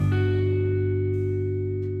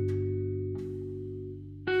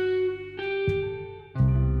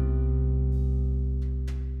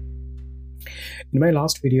In my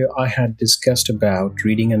last video, I had discussed about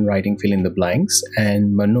reading and writing fill in the blanks,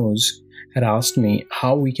 and Manoj had asked me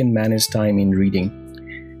how we can manage time in reading,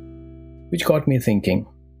 which got me thinking,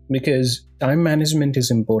 because time management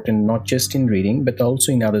is important not just in reading but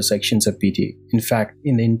also in other sections of PT. In fact,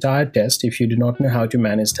 in the entire test, if you do not know how to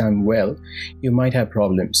manage time well, you might have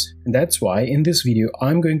problems. And that's why in this video,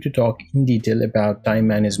 I'm going to talk in detail about time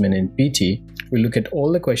management in PT. We'll look at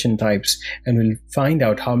all the question types and we'll find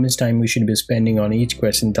out how much time we should be spending on each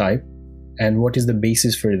question type and what is the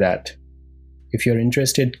basis for that. If you're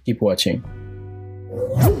interested, keep watching.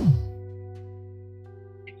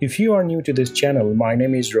 If you are new to this channel, my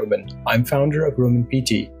name is Roman. I'm founder of Roman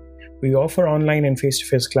PT. We offer online and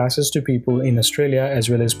face-to-face classes to people in Australia as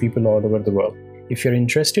well as people all over the world. If you're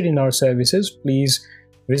interested in our services, please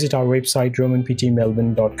visit our website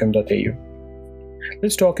romanptmelbourne.com.au.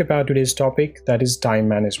 Let's talk about today's topic, that is time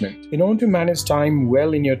management. In order to manage time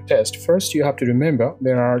well in your test, first you have to remember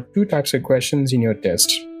there are two types of questions in your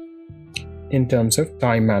test in terms of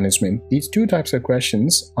time management. These two types of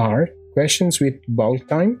questions are questions with bulk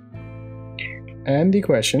time and the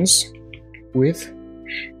questions with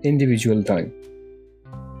individual time.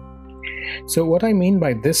 So what I mean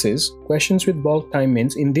by this is, questions with bulk time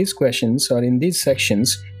means in these questions or in these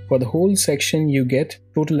sections, for the whole section you get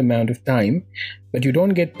total amount of time, but you don't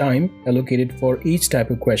get time allocated for each type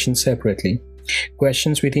of question separately.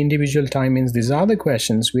 Questions with individual time means these are the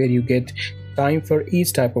questions where you get time for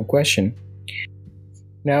each type of question.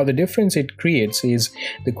 Now the difference it creates is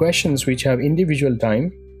the questions which have individual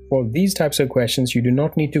time. For these types of questions, you do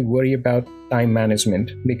not need to worry about time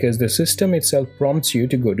management because the system itself prompts you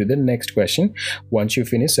to go to the next question once you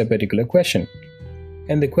finish a particular question.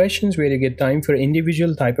 And the questions where you get time for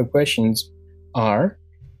individual type of questions are,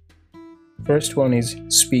 first one is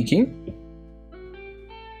speaking,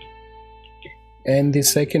 and the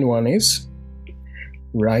second one is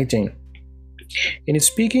writing. In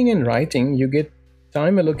speaking and writing, you get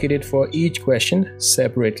time allocated for each question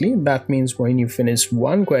separately. That means when you finish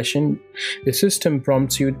one question, the system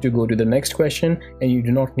prompts you to go to the next question and you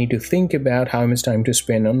do not need to think about how much time to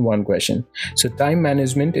spend on one question. So time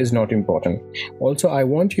management is not important. Also, I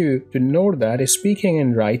want you to know that speaking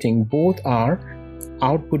and writing both are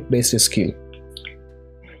output-based skill,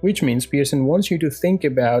 which means Pearson wants you to think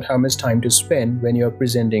about how much time to spend when you're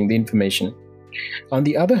presenting the information. On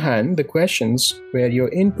the other hand, the questions where your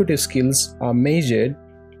input skills are measured,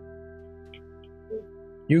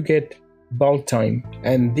 you get bulk time,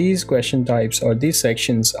 and these question types or these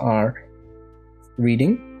sections are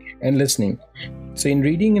reading and listening. So in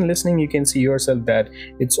reading and listening, you can see yourself that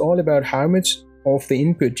it's all about how much of the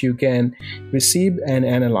input you can receive and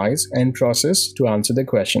analyze and process to answer the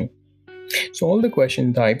question. So all the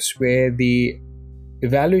question types where the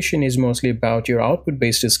evaluation is mostly about your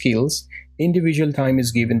output-based skills, individual time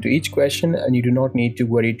is given to each question and you do not need to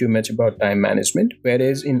worry too much about time management.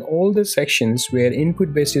 Whereas in all the sections where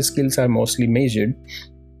input-based skills are mostly measured,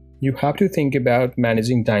 you have to think about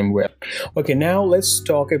managing time well. Okay, now let's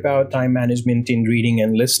talk about time management in reading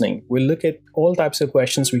and listening. We'll look at all types of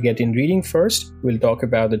questions we get in reading first. We'll talk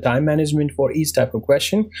about the time management for each type of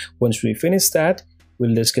question. Once we finish that,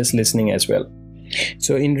 we'll discuss listening as well.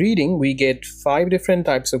 So in reading, we get 5 different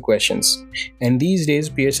types of questions, and these days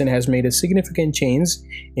Pearson has made a significant change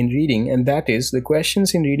in reading, and that is the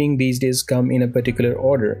questions in reading these days come in a particular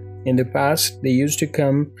order. In the past, they used to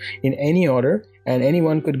come in any order and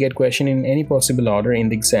anyone could get question in any possible order in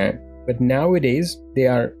the exam. But nowadays, they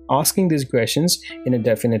are asking these questions in a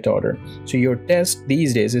definite order. So your test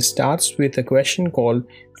these days starts with a question called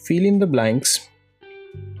fill in the blanks,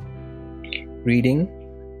 reading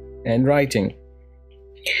and writing.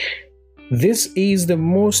 This is the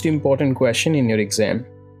most important question in your exam.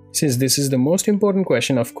 Since this is the most important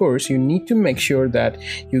question, of course, you need to make sure that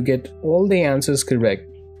you get all the answers correct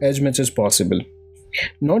as much as possible.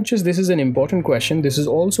 Not just this is an important question, this is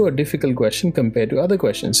also a difficult question compared to other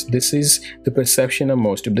questions. This is the perception of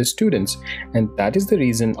most of the students, and that is the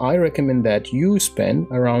reason I recommend that you spend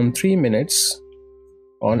around 3 minutes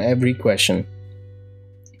on every question.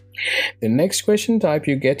 The next question type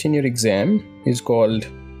you get in your exam is called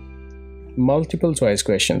multiple choice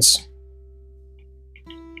questions.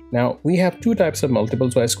 Now, we have 2 types of multiple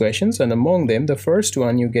choice questions, and among them, the first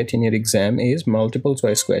one you get in your exam is multiple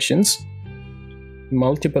choice questions,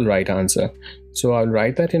 multiple right answer. So I'll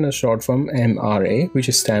write that in a short form MRA, which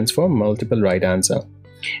stands for multiple right answer.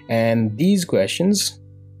 And these questions,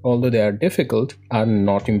 although they are difficult, are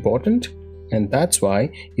not important, and that's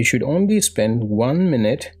why you should only spend 1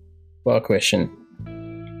 minute per question.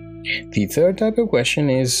 The third type of question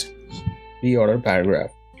is reorder paragraph.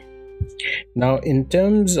 Now, in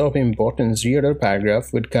terms of importance, reorder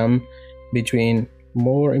paragraph would come between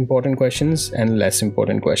more important questions and less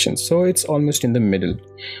important questions. So it's almost in the middle.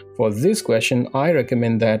 For this question, I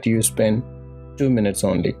recommend that you spend 2 minutes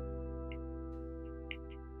only.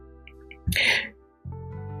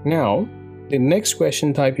 Now, the next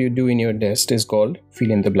question type you do in your test is called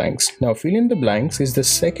fill in the blanks. Now, fill in the blanks is the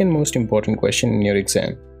second most important question in your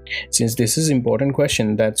exam. Since this is an important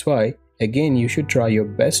question, that's why, again, you should try your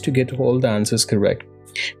best to get all the answers correct.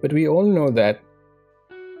 But we all know that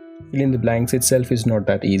fill in the blanks itself is not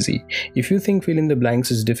that easy. If you think fill in the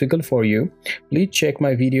blanks is difficult for you, please check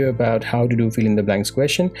my video about how to do fill in the blanks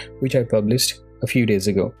question, which I published a few days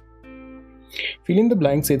ago. Fill in the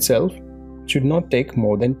blanks itself should not take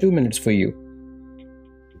more than 2 minutes for you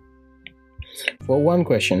for one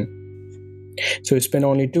question. So you spend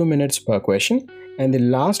only 2 minutes per question, and the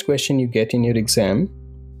last question you get in your exam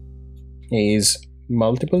is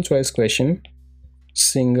multiple choice question,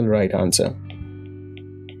 single right answer.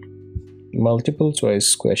 Multiple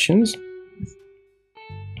choice questions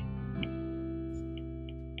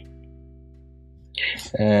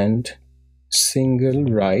and single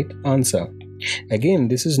right answer. Again,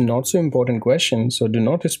 this is not so important question, so do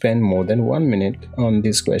not spend more than 1 minute on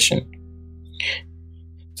this question.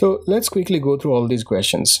 So let's quickly go through all these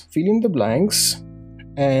questions. Fill in the blanks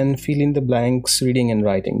and fill in the blanks reading and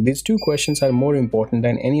writing. These two questions are more important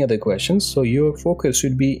than any other questions, so your focus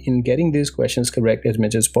should be in getting these questions correct as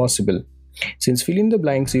much as possible. Since fill in the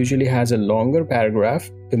blanks usually has a longer paragraph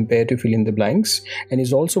compared to fill in the blanks and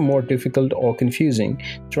is also more difficult or confusing,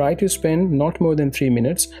 try to spend not more than 3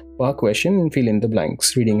 minutes per question in fill in the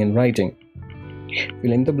blanks, reading and writing.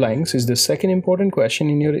 Fill in the blanks is the second important question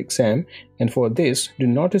in your exam, and for this, do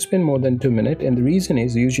not spend more than 2 minutes, and the reason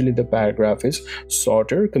is usually the paragraph is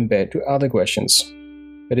shorter compared to other questions.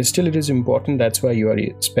 But still it is important, that's why you are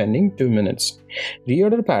spending 2 minutes.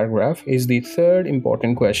 Reorder paragraph is the third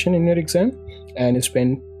important question in your exam, and you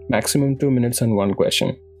spend maximum 2 minutes on one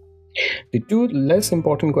question. The two less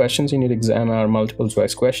important questions in your exam are multiple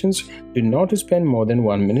choice questions. Do not spend more than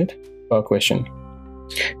 1 minute per question.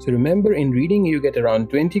 So remember, in reading you get around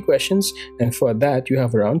 20 questions, and for that you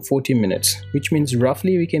have around 40 minutes, which means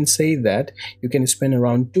roughly we can say that you can spend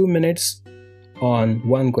around 2 minutes on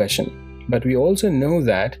one question. But we also know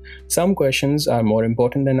that some questions are more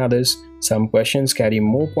important than others, some questions carry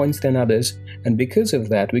more points than others, and because of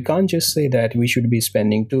that we can't just say that we should be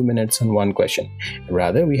spending 2 minutes on one question.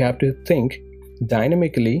 Rather, we have to think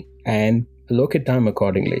dynamically and allocate time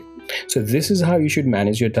accordingly. So this is how you should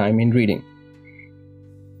manage your time in reading.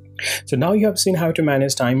 So now you have seen how to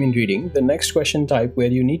manage time in reading. The next question type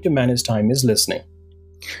where you need to manage time is listening.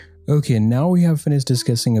 Okay, now we have finished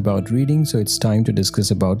discussing about reading, so it's time to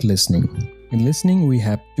discuss about listening. In listening, we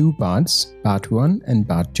have two parts, part 1 and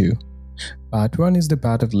part 2. Part 1 is the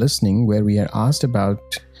part of listening where we are asked about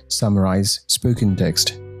summarize spoken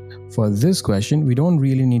text. For this question, we don't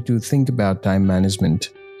really need to think about time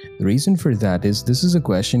management. The reason for that is this is a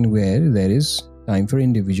question where there is time for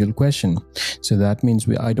individual question. So that means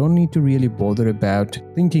I don't need to really bother about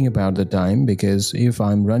thinking about the time, because if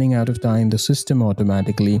I'm running out of time, the system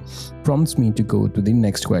automatically prompts me to go to the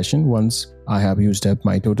next question once I have used up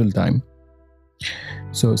my total time.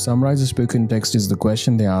 So summarize the spoken text is the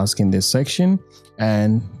question they ask in this section,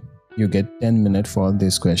 and you get 10 minutes for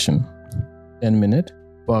this question. 10 minutes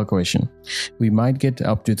per question. We might get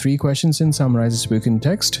up to 3 questions in summarize the spoken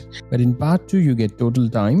text, but in part 2 you get total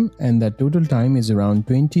time, and that total time is around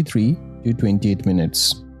 23 to 28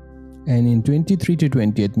 minutes. And in 23 to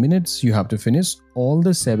 28 minutes you have to finish all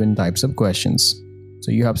the 7 types of questions.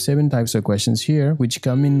 So you have 7 types of questions here which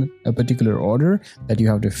come in a particular order that you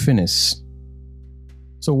have to finish.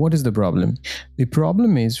 So what is the problem? The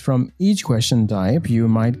problem is from each question type you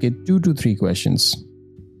might get 2 to 3 questions.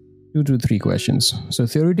 2 to 3 questions. So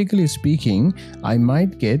theoretically speaking, I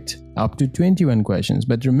might get up to 21 questions.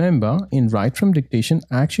 But remember, in write from dictation,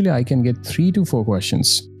 actually I can get 3 to 4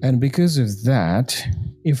 questions. And because of that,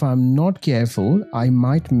 if I'm not careful, I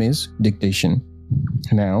might miss dictation.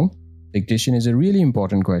 Now, dictation is a really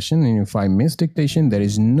important question, and if I miss dictation, there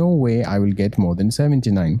is no way I will get more than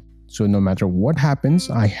 79. So no matter what happens,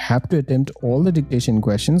 I have to attempt all the dictation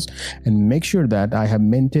questions and make sure that I have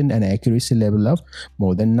maintained an accuracy level of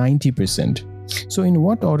more than 90%. So in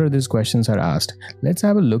what order these questions are asked? Let's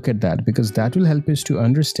have a look at that, because that will help us to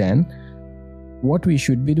understand what we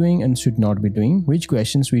should be doing and should not be doing, which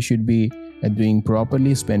questions we should be doing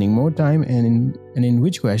properly, spending more time, and in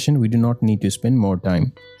which question we do not need to spend more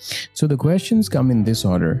time. So the questions come in this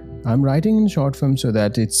order. I'm writing in short form so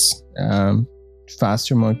that it's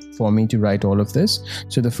faster for me to write all of this.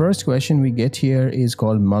 So the first question we get here is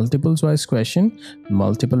called multiple choice question,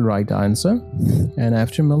 multiple right answer. And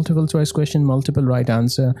after multiple choice question, multiple right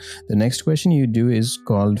answer, the next question you do is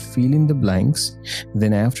called fill in the blanks.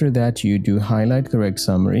 Then after that you do highlight correct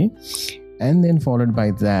summary. And then followed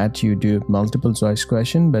by that you do multiple choice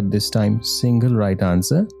question, but this time single right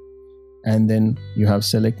answer. And then you have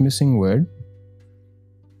select missing word.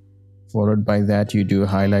 Followed by that you do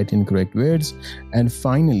highlight incorrect words, and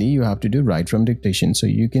finally you have to do write from dictation. So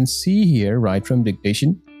you can see here write from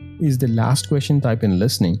dictation is the last question type in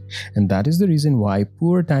listening, and that is the reason why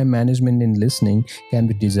poor time management in listening can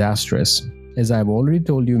be disastrous. As I've already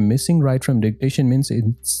told you, missing write from dictation means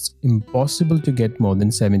it's impossible to get more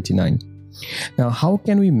than 79. Now how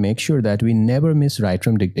can we make sure that we never miss write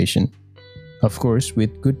from dictation? Of course,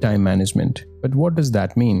 with good time management. But what does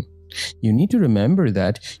that mean? You need to remember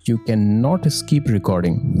that you cannot skip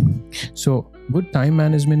recording. So good time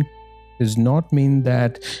management does not mean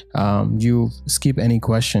that you skip any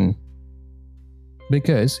question,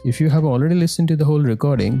 because if you have already listened to the whole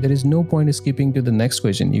recording, there is no point in skipping to the next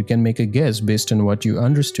question. You can make a guess based on what you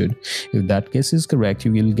understood. If that guess is correct,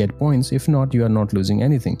 you will get points. If not, you are not losing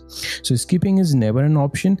anything. So skipping is never an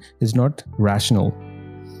option, is not rational.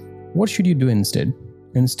 What should you do instead?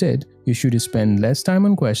 Instead, you should spend less time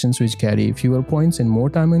on questions which carry fewer points and more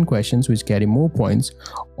time on questions which carry more points,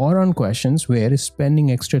 or on questions where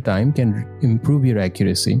spending extra time can improve your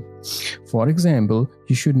accuracy. For example,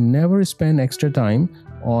 you should never spend extra time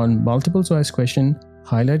on multiple choice question,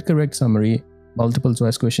 highlight correct summary, multiple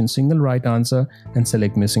choice question, single right answer, and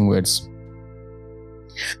select missing words.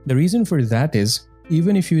 The reason for that is,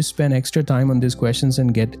 even if you spend extra time on these questions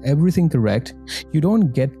and get everything correct, you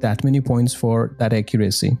don't get that many points for that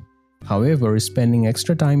accuracy. However, spending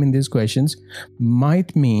extra time in these questions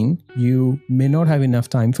might mean you may not have enough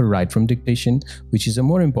time for write from dictation, which is a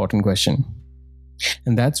more important question.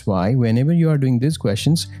 And that's why whenever you are doing these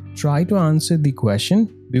questions, try to answer the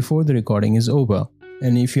question before the recording is over.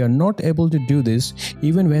 And if you are not able to do this,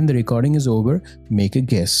 even when the recording is over, make a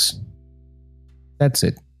guess. That's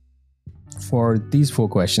it for these 4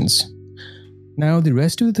 questions. Now the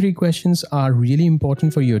rest of the 3 questions are really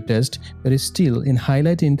important for your test, but still in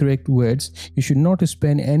highlight incorrect words, you should not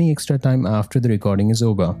spend any extra time after the recording is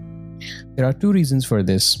over. There are 2 reasons for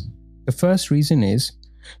this. The first reason is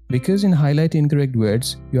because in highlight incorrect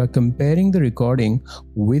words, you are comparing the recording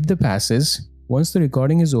with the passes. Once the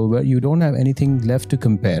recording is over, you don't have anything left to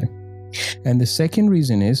compare. And the second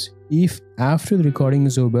reason is, if after the recording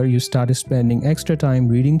is over you start spending extra time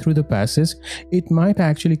reading through the passages, it might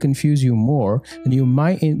actually confuse you more, and you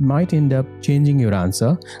might end up changing your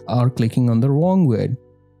answer or clicking on the wrong word.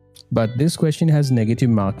 But this question has negative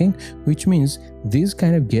marking, which means these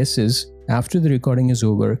kind of guesses after the recording is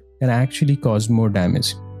over can actually cause more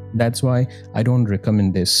damage. That's why I don't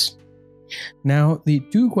recommend this. Now, the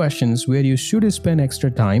 2 questions where you should spend extra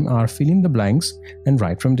time are fill in the blanks and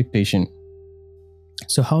write from dictation.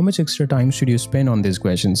 So how much extra time should you spend on these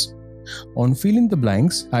questions? On fill in the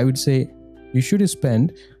blanks, I would say you should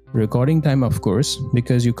spend recording time, of course,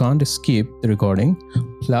 because you can't skip the recording,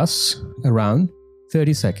 plus around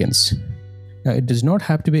 30 seconds. Now, it does not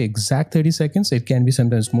have to be exact 30 seconds. It can be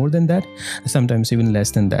sometimes more than that, sometimes even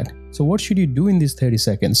less than that. So what should you do in these 30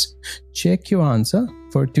 seconds? Check your answer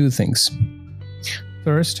for 2 things.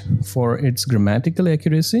 First, for its grammatical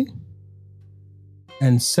accuracy,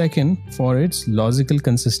 and second, for its logical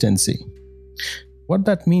consistency. What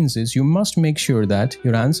that means is you must make sure that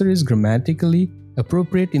your answer is grammatically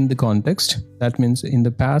appropriate in the context. That means in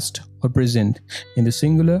the past or present, in the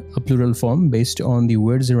singular or plural form based on the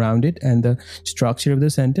words around it and the structure of the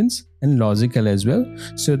sentence, and logical as well,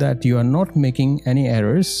 so that you are not making any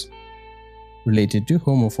errors related to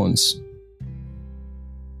homophones.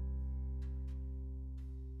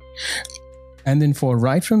 And then for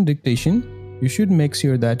write from dictation, you should make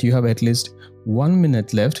sure that you have at least 1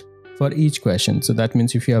 minute left for each question. So that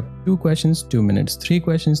means if you have 2 questions, 2 minutes, 3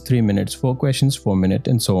 questions, 3 minutes, 4 questions, 4 minutes,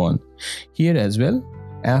 and so on. Here as well,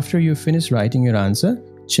 after you finish writing your answer,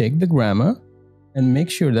 check the grammar and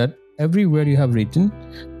make sure that every word you have written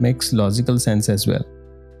makes logical sense as well.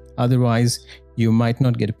 Otherwise, you might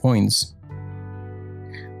not get points.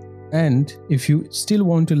 And if you still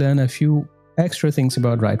want to learn a few extra things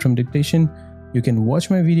about write from dictation, you can watch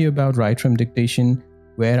my video about write from dictation,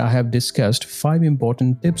 where I have discussed 5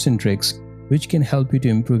 important tips and tricks which can help you to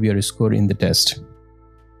improve your score in the test.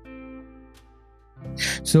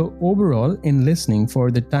 So overall, in listening,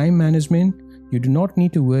 for the time management, you do not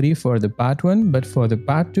need to worry for the part 1, but for the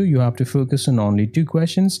part 2, you have to focus on only 2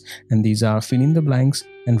 questions, and these are fill in the blanks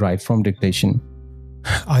and write from dictation.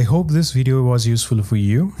 I hope this video was useful for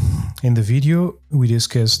you. In the video, we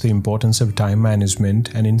discussed the importance of time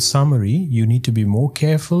management, and in summary, you need to be more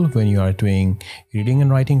careful when you are doing reading and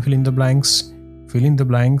writing fill in the blanks, fill in the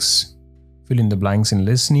blanks, fill in the blanks in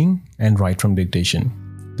listening, and write from dictation.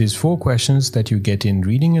 These 4 questions that you get in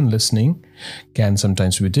reading and listening can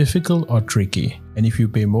sometimes be difficult or tricky. And if you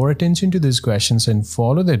pay more attention to these questions and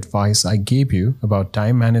follow the advice I gave you about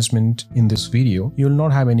time management in this video, you'll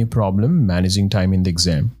not have any problem managing time in the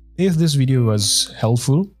exam. If this video was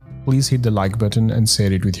helpful, please hit the like button and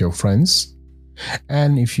share it with your friends.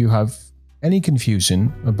 And if you have any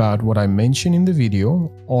confusion about what I mentioned in the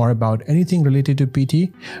video or about anything related to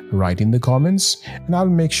PT, write in the comments and I'll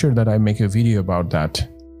make sure that I make a video about that.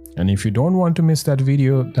 And if you don't want to miss that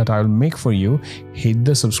video that I'll make for you, hit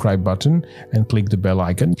the subscribe button and click the bell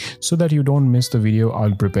icon so that you don't miss the video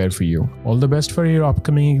I'll prepare for you. All the best for your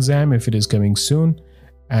upcoming exam if it is coming soon,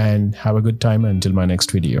 and have a good time until my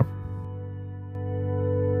next video.